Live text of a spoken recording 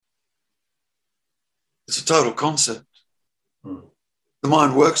It's a total concept. Mm. The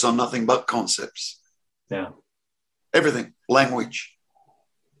mind works on nothing but concepts. Yeah. Everything, language,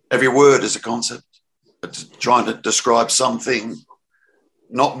 every word is a concept. It's trying to describe something.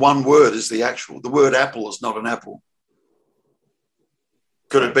 Not one word is the actual. The word apple is not an apple.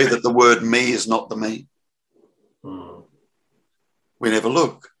 Could it be that the word me is not the me? Mm. We never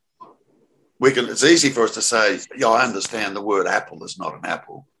look. It's easy for us to say, yeah, I understand the word apple is not an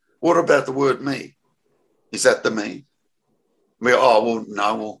apple. What about the word me? Is that the me?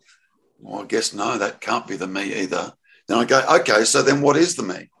 Well, I guess no, that can't be the me either. Then I go, okay, so then what is the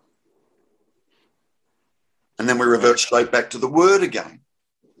me? And then we revert straight back to the word again.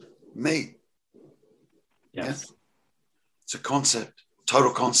 Me. Yes. Yeah? It's a concept,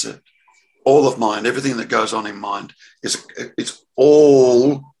 total concept. All of mind, everything that goes on in mind, it's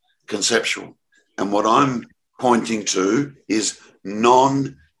all conceptual. And what I'm pointing to is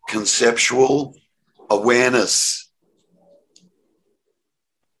non-conceptual awareness.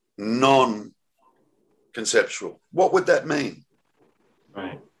 Non-conceptual. What would that mean?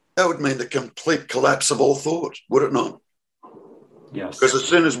 Right. That would mean the complete collapse of all thought, would it not? Yes. Because as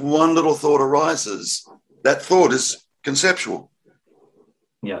soon as one little thought arises, that thought is conceptual.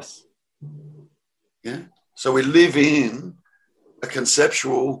 Yes. Yeah. So we live in a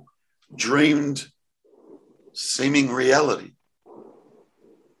conceptual, dreamed, seeming reality.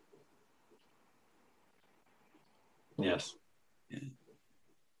 Yes. Yeah.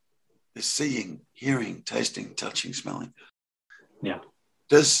 There's seeing, hearing, tasting, touching, smelling. Yeah.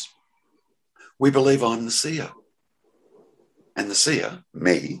 We believe I'm the seer. And the seer,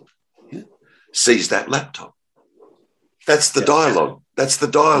 me, sees that laptop. That's the dialogue. That's the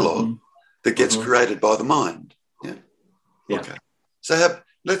dialogue that gets created by the mind. Yeah. Okay. So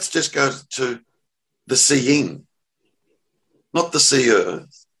let's just go to the seeing, not the seer,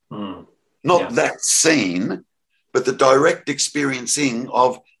 not that seen, but the direct experiencing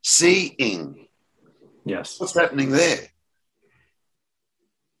of seeing. Yes. What's happening there?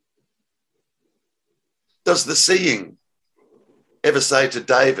 Does the seeing ever say to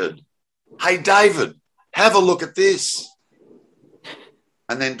David, hey, David, have a look at this?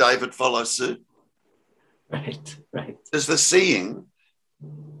 And then David follows suit. Right, right. Does the seeing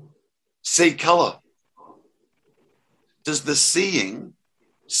see colour? Does the seeing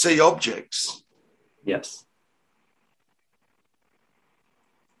see objects? Yes.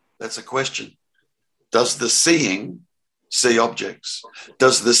 That's a question. Does the seeing see objects?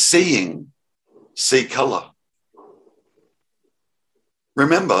 Does the seeing see colour?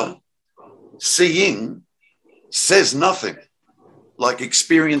 Remember, seeing says nothing. Like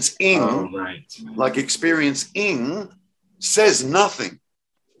experiencing says nothing.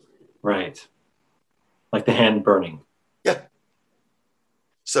 Right. Like the hand burning. Yeah.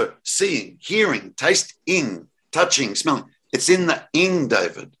 So seeing, hearing, tasting, touching, smelling. It's in the ing,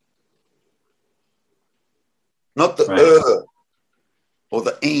 David. Not the or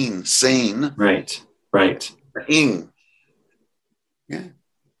the een, seen. Right, right. The ing. Yeah.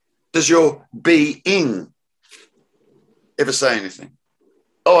 Does your being ever say anything?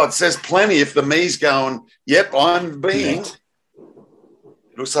 Oh, it says plenty. If the me's going, yep, I'm being,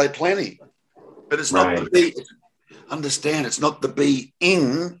 it'll say plenty. But it's not the be. Understand, it's not the being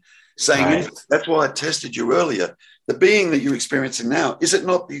saying that's why I tested you earlier. The being that you're experiencing now, is it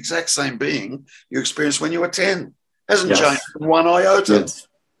not the exact same being you experienced when you were 10? Hasn't changed one iota.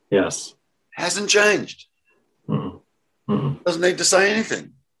 Yes. Hasn't changed. Doesn't need to say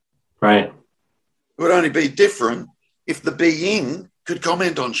anything. Right. It would only be different if the being could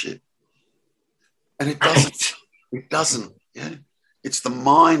comment on shit. And it doesn't. It doesn't. Yeah. It's the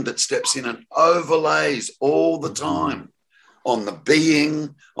mind that steps in and overlays all the time on the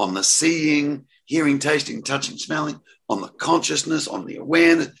being, on the seeing, hearing, tasting, touching, smelling, on the consciousness, on the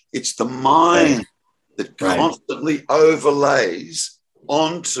awareness. It's the mind that constantly overlays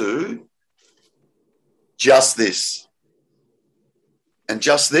onto just this. And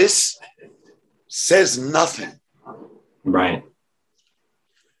just this says nothing. Right.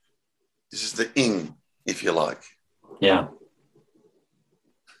 This is the ing, if you like. Yeah.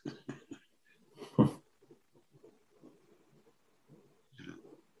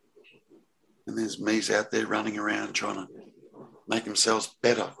 And there's me's out there running around trying to make themselves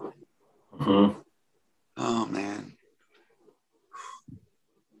better. Oh, man.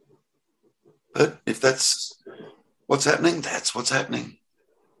 But if that's what's happening, that's what's happening.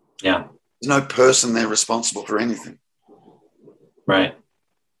 Yeah. There's no person there responsible for anything. Right.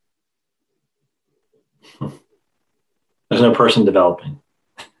 There's no person developing.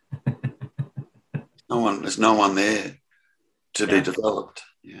 There's no one there to be developed.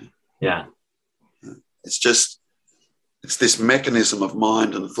 Yeah. Yeah. It's this mechanism of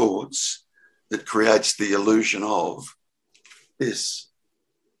mind and thoughts that creates the illusion of this.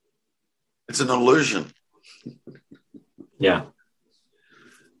 It's an illusion. Yeah.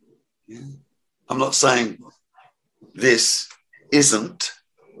 I'm not saying this isn't,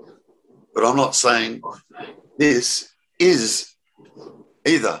 but I'm not saying this is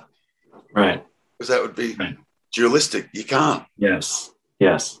either. Right. Because that would be dualistic. You can't. Yes.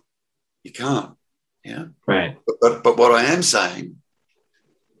 Yes. You can't. Yeah. Right. But what I am saying,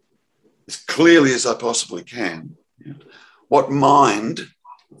 as clearly as I possibly can, what mind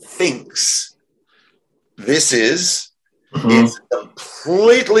thinks this is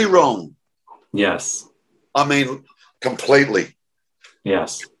completely wrong. Yes. I mean, completely.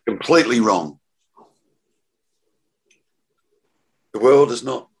 Yes. Completely wrong. The world is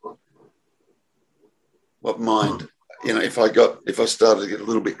not what mind, if I started to get a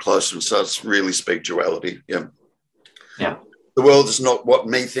little bit closer and started to really speak duality, Yeah. The world is not what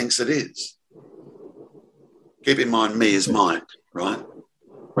me thinks it is. Keep in mind, me is mind, right?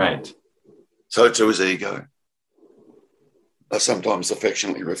 Right. So too is ego. I sometimes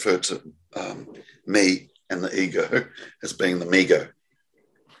affectionately refer to me and the ego as being the mego.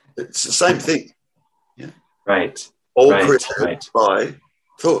 It's the same thing. Yeah. Right. All created by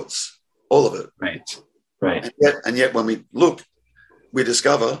thoughts, all of it. Right. Right. And yet when we look, we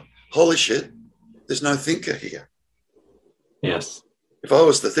discover, holy shit, there's no thinker here. Yes. If I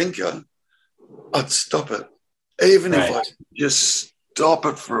was the thinker, I'd stop it. Even if I just stop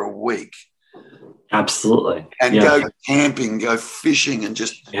it for a week. Absolutely. And go camping, go fishing, and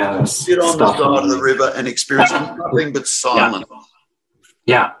just sit on the side of the river and experience nothing but silence.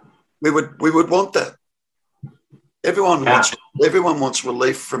 Yeah. We would want that. Everyone wants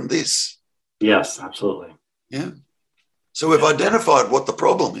relief from this. Yes, absolutely. Yeah. So we've identified what the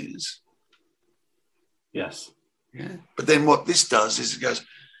problem is. Yes. Yeah. But then what this does is it goes,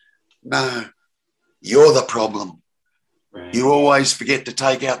 no, you're the problem. Right. You always forget to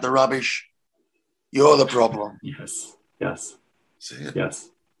take out the rubbish. You're the problem. Yes. Yes. See it? Yes.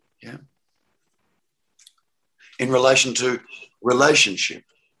 Yeah. In relation to relationship,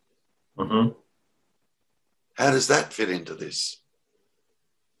 how does that fit into this?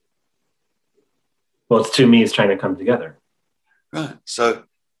 Well, it's two me's trying to come together. Right. So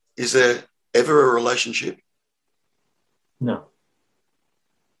is there ever a relationship? No.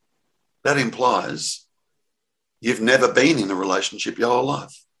 That implies you've never been in a relationship your whole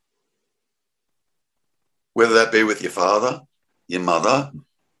life. Whether that be with your father, your mother,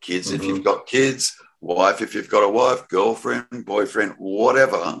 kids if you've got kids, wife if you've got a wife, girlfriend, boyfriend,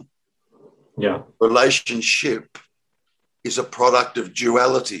 whatever. Yeah. Relationship is a product of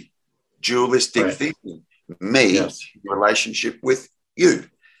duality, dualistic thinking. Me, relationship with you.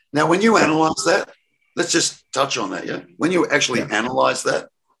 Now, when you analyze that, let's just touch on that, yeah? When you actually analyze that,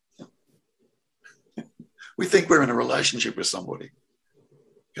 we think we're in a relationship with somebody.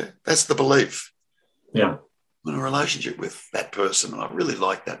 Okay? That's the belief. Yeah. I'm in a relationship with that person and I really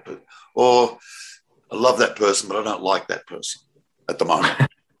like that person. Or I love that person, but I don't like that person at the moment.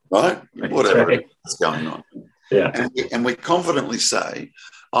 Right? Whatever is going on. Yeah. And we confidently say,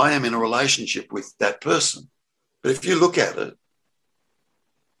 I am in a relationship with that person. But if you look at it,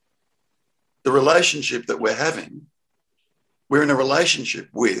 the relationship that we're having, we're in a relationship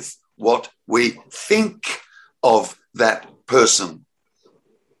with what we think of that person.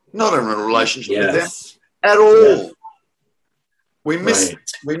 Not in a relationship with them at all. Yes.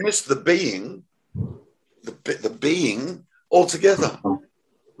 We miss the being, the being altogether.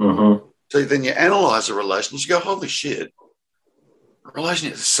 So then you analyze a relationship, you go, holy shit, a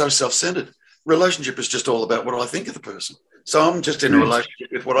relationship is so self-centered. Relationship is just all about what I think of the person. So I'm just in a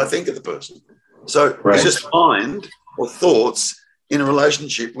relationship with what I think of the person. So it's just mind or thoughts in a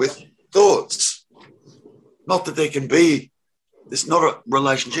relationship with thoughts. Not that there can be, it's not a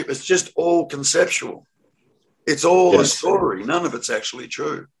relationship, it's just all conceptual. It's all a story. None of it's actually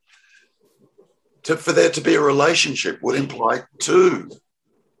true. For there to be a relationship would imply two.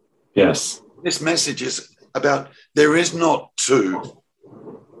 Yes. This message is about there is not two.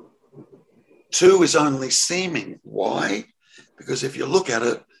 Two is only seeming. Why? Because if you look at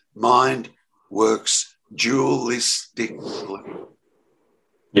it, mind works dualistically.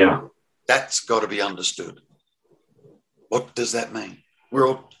 Yeah. That's got to be understood. What does that mean? We're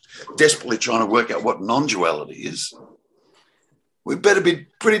all desperately trying to work out what non-duality is. We better be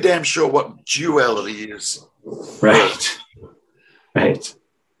pretty damn sure what duality is. Right. Right.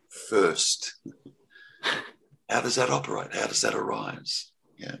 First. How does that operate? How does that arise?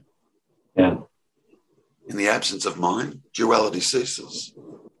 Yeah. Yeah. In the absence of mind, duality ceases.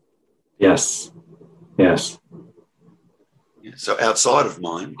 Yes. Yes. So outside of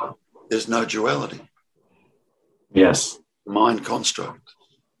mind, there's no duality. Yes. Mind construct.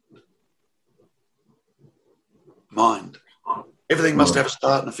 Mind. Everything must have a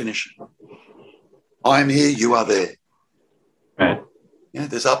start and a finish. I'm here, you are there. Right. Yeah,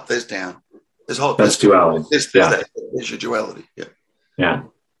 there's up, there's down. There's hot. That's duality. There's that. There's your duality. Yeah. Yeah.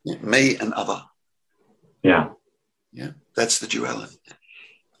 Me and other. Yeah. Yeah. That's the duality.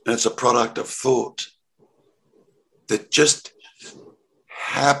 And it's a product of thought that just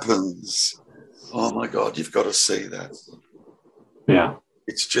happens. Oh my God, you've got to see that. Yeah.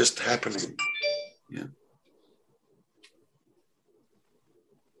 It's just happening. Yeah.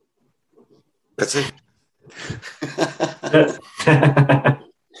 That's it.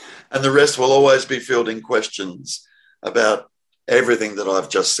 And the rest will always be fielding questions about everything that I've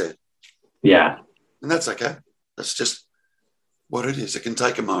just said. Yeah. And that's okay. That's just what it is. It can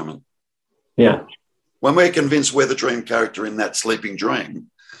take a moment. Yeah. When we're convinced we're the dream character in that sleeping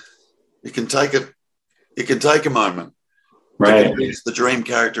dream, it can take a moment. Right. To convince the dream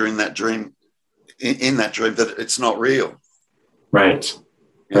character in that dream that it's not real. Right.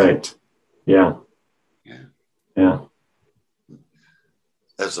 Yeah. Right. Yeah. Yeah. Yeah.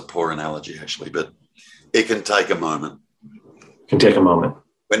 That's a poor analogy, actually, but it can take a moment. Can take a moment.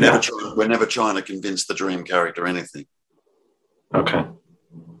 We're never trying to convince the dream character anything. Okay.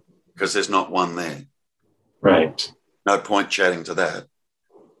 Because there's not one there. Right. No point chatting to that.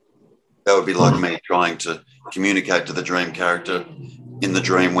 That would be like me trying to communicate to the dream character in the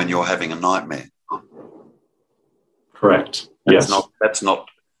dream when you're having a nightmare. Correct. That's not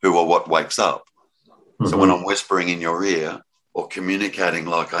who or what wakes up. Mm-hmm. So when I'm whispering in your ear or communicating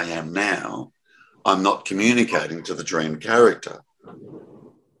like I am now, I'm not communicating to the dream character.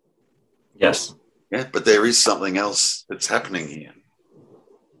 Yes. Yeah, but there is something else that's happening here.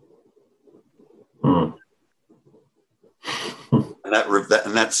 Mm.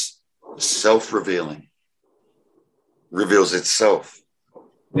 And that's self-revealing. Reveals itself.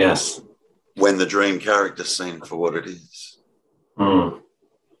 Yes. When the dream character's seen for what it is. Mm.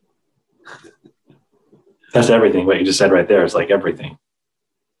 That's everything. What you just said right there is like everything.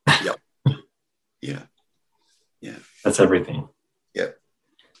 Yep. Yeah. Yeah. That's everything. Yep.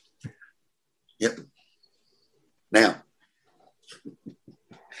 Yep. Now,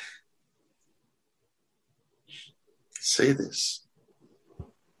 see this.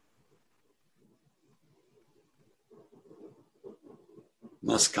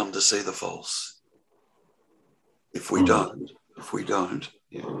 Must come to see the false. If we don't,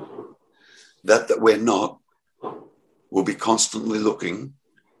 yeah. That we're not, we'll be constantly looking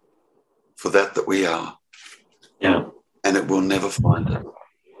for that we are. Yeah. And it will never find it.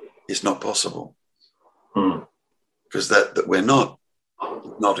 It's not possible. Because that we're not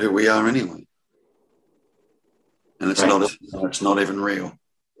who we are anyway. And it's not even real.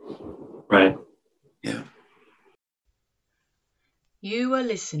 Right. Yeah. You are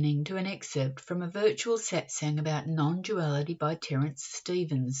listening to an excerpt from a virtual satsang about non-duality by Terence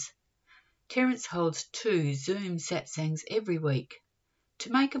Stevens. Terence holds 2 Zoom satsangs every week.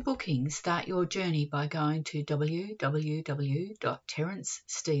 To make a booking, start your journey by going to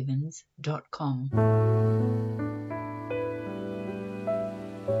www.terencestevens.com.